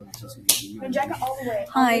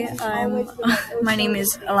Hi, my name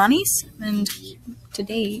is Alanis, and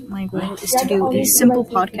today my goal is to do a simple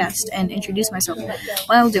podcast and introduce myself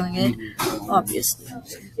while doing it, obviously.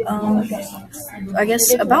 I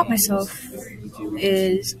guess about myself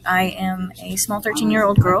is I am a small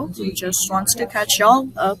 13-year-old girl who just wants to catch y'all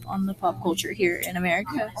up on the pop culture here in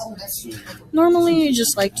America. Normally, I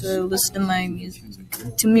just like to listen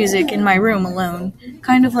to music in my room alone,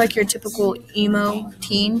 kind of like your typical emo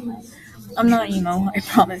teen. I'm not emo, I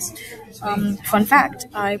promise. Fun fact,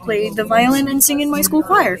 I played the violin and sing in my school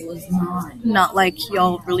choir. Not like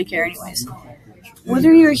y'all really care anyways.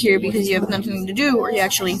 Whether you're here because you have nothing to do or you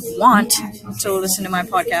actually want to listen to my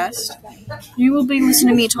podcast, you will be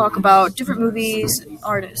listening to me talk about different movies,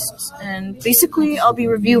 artists, and basically I'll be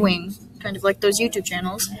reviewing, kind of like those YouTube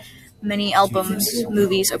channels, many albums,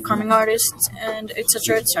 movies, upcoming artists, and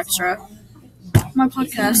etc. etc. My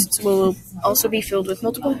podcasts will also be filled with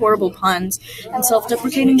multiple horrible puns and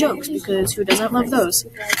self-deprecating jokes, because who doesn't love those?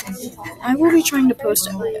 I will be trying to post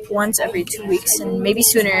once every 2 weeks, and maybe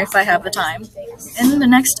sooner if I have the time. In the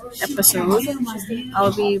next episode,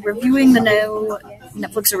 I'll be reviewing the new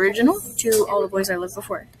Netflix original, To All the Boys I Loved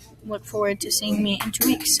Before. Look forward to seeing me in 2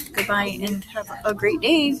 weeks. Goodbye, and have a great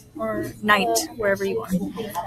day, or night, wherever you are.